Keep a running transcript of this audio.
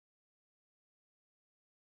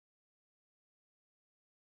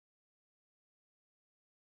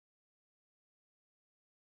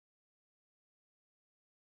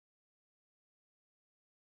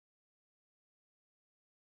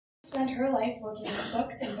Spent her life working with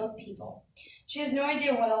books and book people. She has no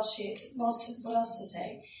idea what else to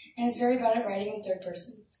say, and is very bad at writing in third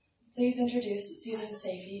person. Please introduce Susan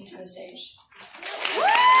Safi to the stage.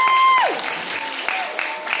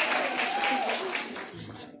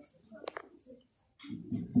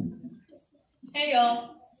 Hey y'all.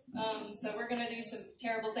 So we're gonna do some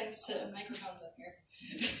terrible things to microphones up here.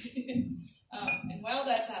 And while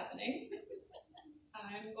that's happening,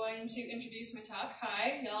 I'm going to introduce my talk.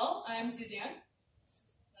 Hi, y'all. I'm Suzanne.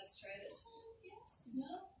 Let's try this one. Yes. No.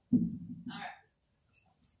 All right.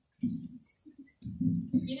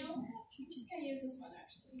 You know what? I'm just gonna use this one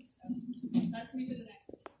actually. So that's gonna be for the next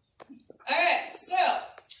person. All right. So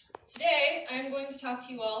today I'm going to talk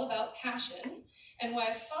to you all about passion and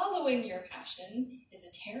why following your passion is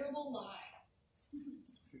a terrible lie.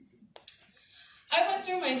 I went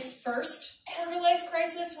through my first quarter-life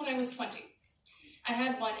crisis when I was 20. I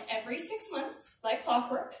had one every 6 months, like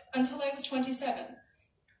clockwork, until I was 27,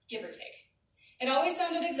 give or take. It always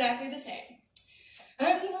sounded exactly the same.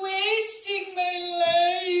 I'm wasting my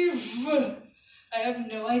life. I have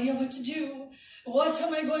no idea what to do. What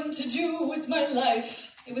am I going to do with my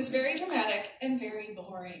life? It was very dramatic and very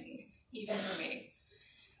boring, even for me.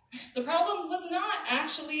 The problem was not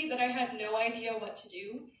actually that I had no idea what to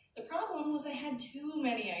do. The problem was I had too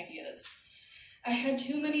many ideas. I had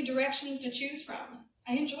too many directions to choose from.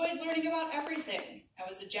 I enjoyed learning about everything. I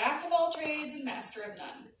was a jack of all trades and master of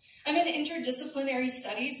none. I'm an interdisciplinary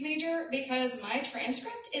studies major because my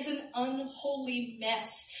transcript is an unholy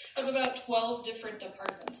mess of about 12 different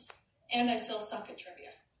departments. And I still suck at trivia.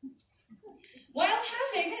 While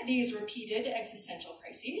having these repeated existential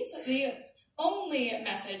crises, the only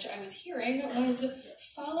message I was hearing was,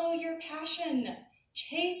 follow your passion.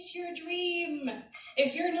 Chase your dream.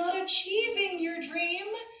 If you're not achieving your dream,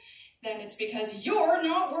 then it's because you're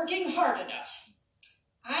not working hard enough.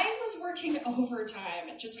 I was working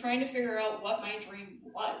overtime, just trying to figure out what my dream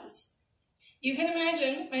was. You can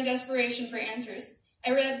imagine my desperation for answers.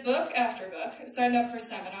 I read book after book, signed up for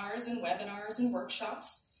seminars and webinars and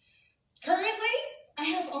workshops. Currently, I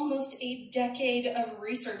have almost a decade of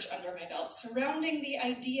research under my belt surrounding the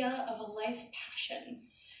idea of a life passion.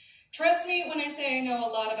 Trust me when I say I know a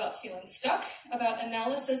lot about feeling stuck, about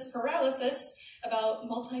analysis paralysis, about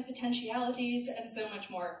multi-potentialities, and so much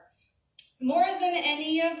more. More than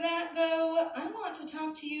any of that, though, I want to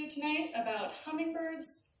talk to you tonight about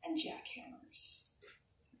hummingbirds and jackhammers.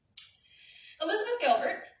 Elizabeth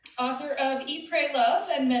Gilbert, author of Eat, Pray, Love,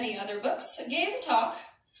 and many other books, gave a talk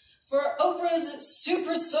for Oprah's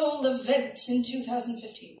Super Soul event in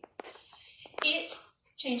 2015. It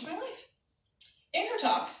changed my life. In her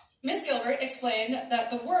talk, Miss Gilbert explained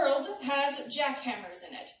that the world has jackhammers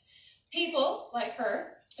in it. People like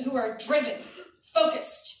her who are driven,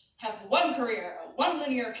 focused, have one career, one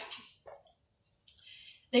linear path.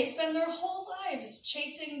 They spend their whole lives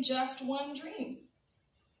chasing just one dream.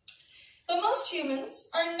 But most humans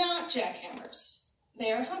are not jackhammers.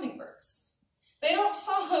 They are hummingbirds. They don't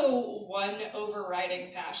follow one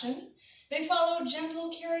overriding passion. They follow gentle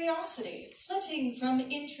curiosity, flitting from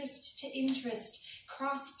interest to interest,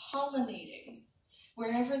 cross-pollinating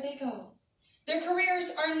wherever they go. Their careers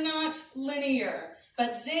are not linear,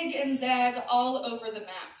 but zig and zag all over the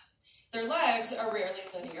map. Their lives are rarely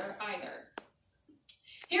linear either.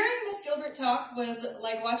 Hearing Miss Gilbert talk was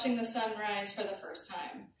like watching the sun rise for the first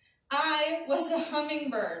time. I was a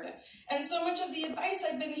hummingbird, and so much of the advice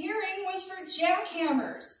I'd been hearing was for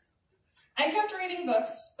jackhammers. I kept reading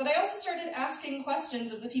books, but I also started asking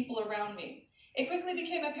questions of the people around me. It quickly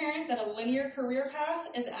became apparent that a linear career path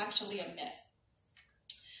is actually a myth.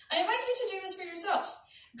 I invite you to do this for yourself.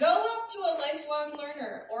 Go up to a lifelong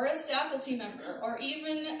learner, or a faculty member, or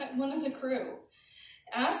even one of the crew.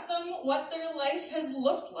 Ask them what their life has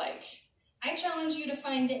looked like. I challenge you to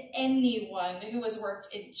find anyone who has worked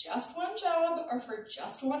in just one job or for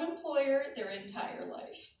just one employer their entire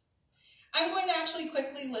life. I'm going to actually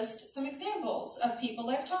quickly list some examples of people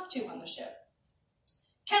I've talked to on the ship.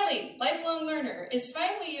 Kelly, lifelong learner, is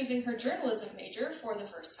finally using her journalism major for the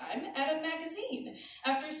first time at a magazine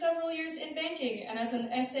after several years in banking and as an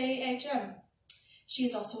SAHM. She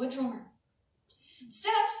is also a drummer.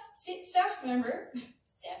 Staff member,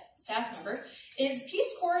 is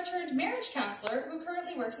Peace Corps turned marriage counselor who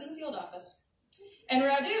currently works in the field office. And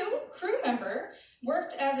Radu, crew member,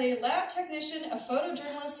 worked as a lab technician, a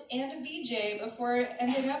photojournalist, and a VJ before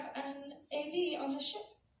ending up an AV on the ship.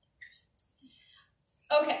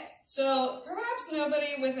 Okay, so perhaps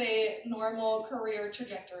nobody with a normal career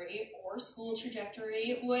trajectory or school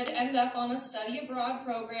trajectory would end up on a study abroad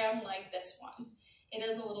program like this one. It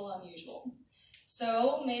is a little unusual.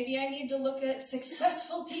 So maybe I need to look at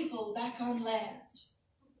successful people back on land.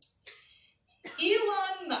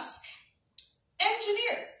 Elon Musk,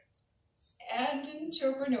 engineer and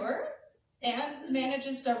entrepreneur, and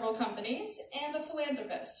manages several companies, and a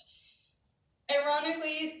philanthropist.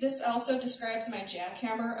 Ironically, this also describes my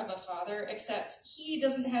jackhammer of a father, except he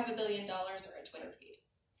doesn't have $1 billion or a Twitter feed.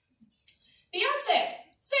 Beyonce,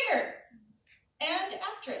 singer, and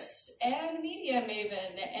actress, and media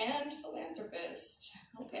maven, and philanthropist.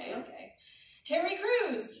 Okay. Terry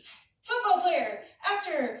Crews, football player,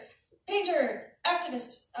 actor, painter,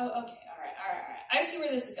 activist. Oh, okay, all right. I see where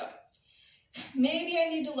this is going. Maybe I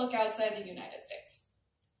need to look outside the United States.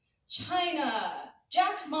 China,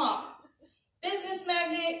 Jack Ma, business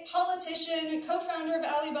magnate, politician, co-founder of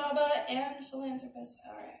Alibaba, and philanthropist.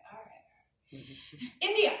 All right.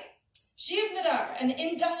 India, Shiv Nadar, an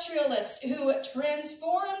industrialist who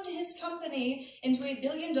transformed his company into a $1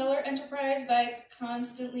 billion enterprise by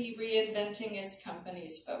constantly reinventing his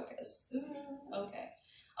company's focus. Okay.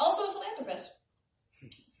 Also a philanthropist.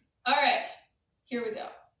 All right, here we go.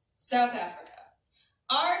 South Africa.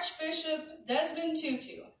 Archbishop Desmond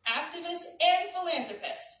Tutu, activist and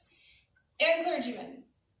philanthropist, and clergyman,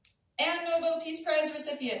 and Nobel Peace Prize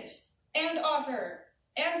recipient, and author,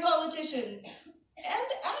 and politician, and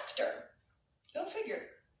actor. Go figure.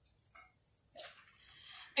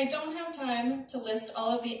 I don't have time to list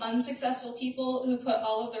all of the unsuccessful people who put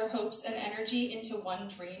all of their hopes and energy into one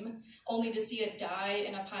dream, only to see it die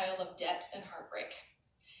in a pile of debt and heartbreak.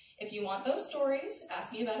 If you want those stories,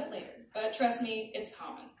 ask me about it later, but trust me, it's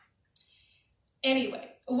common. Anyway,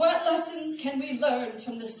 what lessons can we learn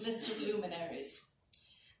from this list of luminaries?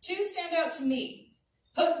 2 stand out to me.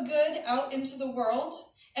 Put good out into the world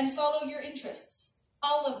and follow your interests.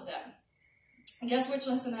 All of them. And guess which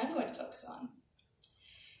lesson I'm going to focus on?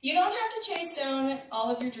 You don't have to chase down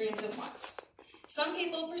all of your dreams at once. Some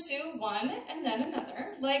people pursue one and then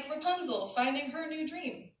another, like Rapunzel finding her new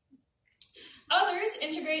dream. Others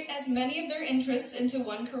integrate as many of their interests into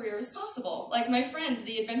one career as possible, like my friend,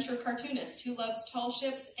 the adventure cartoonist who loves tall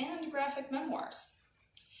ships and graphic memoirs.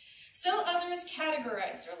 Still others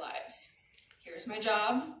categorize their lives. Here's my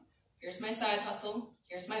job, here's my side hustle,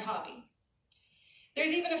 here's my hobby.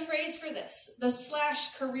 There's even a phrase for this, the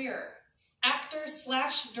slash career. Actor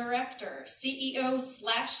slash director, CEO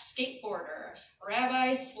slash skateboarder,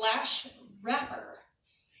 rabbi slash rapper.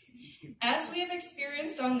 As we have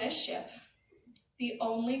experienced on this ship, the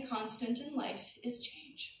only constant in life is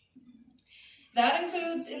change. That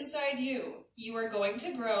includes inside you. You are going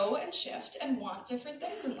to grow and shift and want different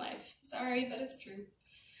things in life. Sorry, but it's true.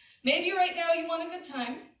 Maybe right now you want a good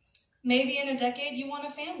time. Maybe in a decade you want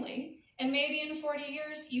a family. And maybe in 40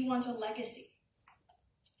 years you want a legacy.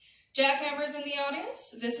 Jackhammers in the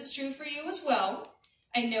audience, this is true for you as well.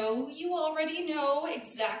 I know you already know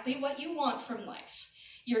exactly what you want from life.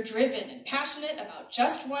 You're driven and passionate about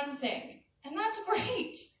just one thing. And that's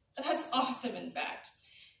great. That's awesome, in fact.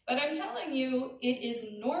 But I'm telling you, it is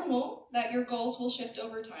normal that your goals will shift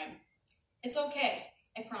over time. It's okay,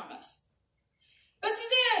 I promise. But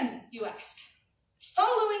Suzanne, you ask,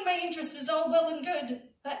 following my interests is all well and good,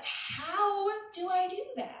 but how do I do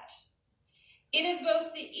that? It is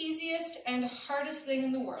both the easiest and hardest thing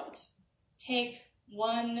in the world. Take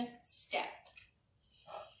one step.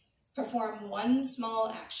 Perform one small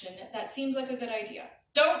action that seems like a good idea.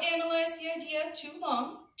 Don't analyze the idea too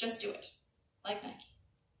long, just do it, like Nike.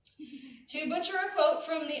 To butcher a quote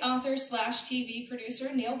from the author slash TV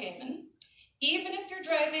producer Neil Gaiman, even if you're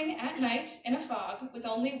driving at night in a fog with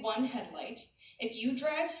only one headlight, if you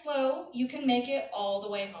drive slow, you can make it all the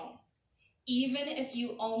way home. Even if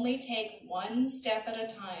you only take one step at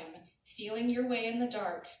a time, feeling your way in the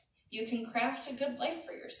dark, you can craft a good life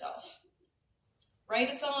for yourself. Write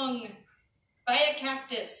a song, buy a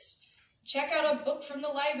cactus, check out a book from the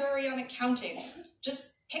library on accounting. Just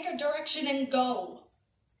pick a direction and go.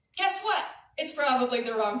 Guess what? It's probably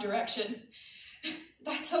the wrong direction.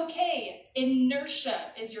 That's okay.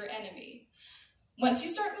 Inertia is your enemy. Once you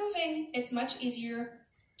start moving, it's much easier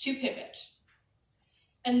to pivot.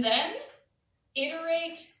 And then,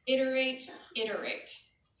 iterate, iterate, iterate.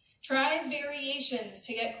 Try variations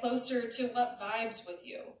to get closer to what vibes with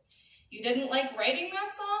you. You didn't like writing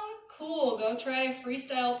that song? Cool, go try a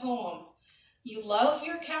freestyle poem. You love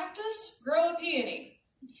your cactus? Grow a peony.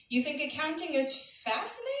 You think accounting is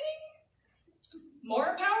fascinating?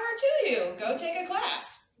 More power to you. Go take a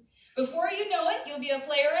class. Before you know it, you'll be a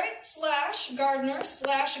playwright slash gardener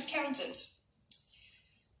slash accountant.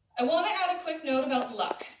 I want to add a quick note about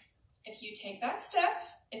luck. If you take that step,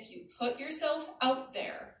 if you put yourself out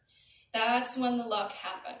there, that's when the luck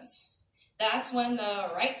happens. That's when the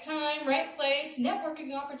right time, right place,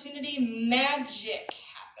 networking opportunity magic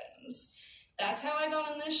happens. That's how I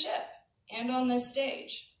got on this ship and on this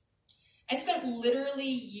stage. I spent literally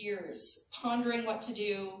years pondering what to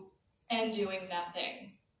do and doing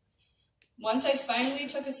nothing. Once I finally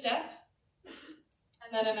took a step,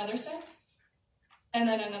 and then another step, and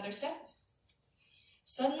then another step,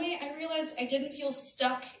 suddenly I realized I didn't feel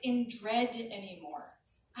stuck in dread anymore.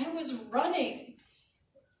 I was running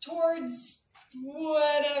towards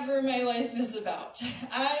whatever my life is about.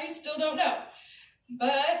 I still don't know,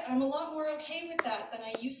 but I'm a lot more okay with that than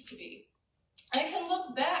I used to be. I can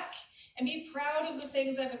look back and be proud of the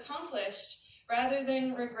things I've accomplished rather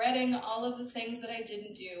than regretting all of the things that I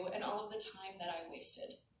didn't do and all of the time that I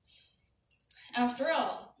wasted. After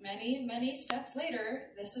all, many, many steps later,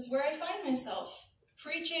 this is where I find myself,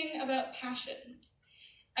 preaching about passion.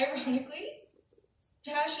 Ironically,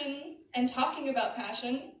 passion and talking about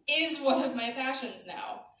passion is one of my passions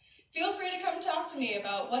now. Feel free to come talk to me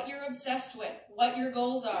about what you're obsessed with, what your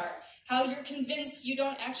goals are, how you're convinced you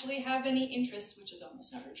don't actually have any interest, which is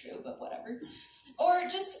almost never true, but whatever. Or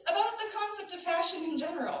just about the concept of passion in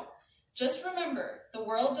general. Just remember, the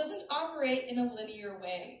world doesn't operate in a linear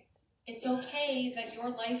way. It's okay that your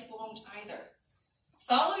life won't either.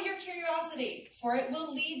 Follow your curiosity, for it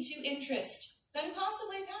will lead to interest, then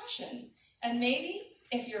possibly passion, and maybe,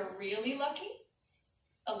 if you're really lucky,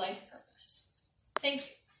 a life purpose. Thank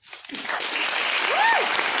you.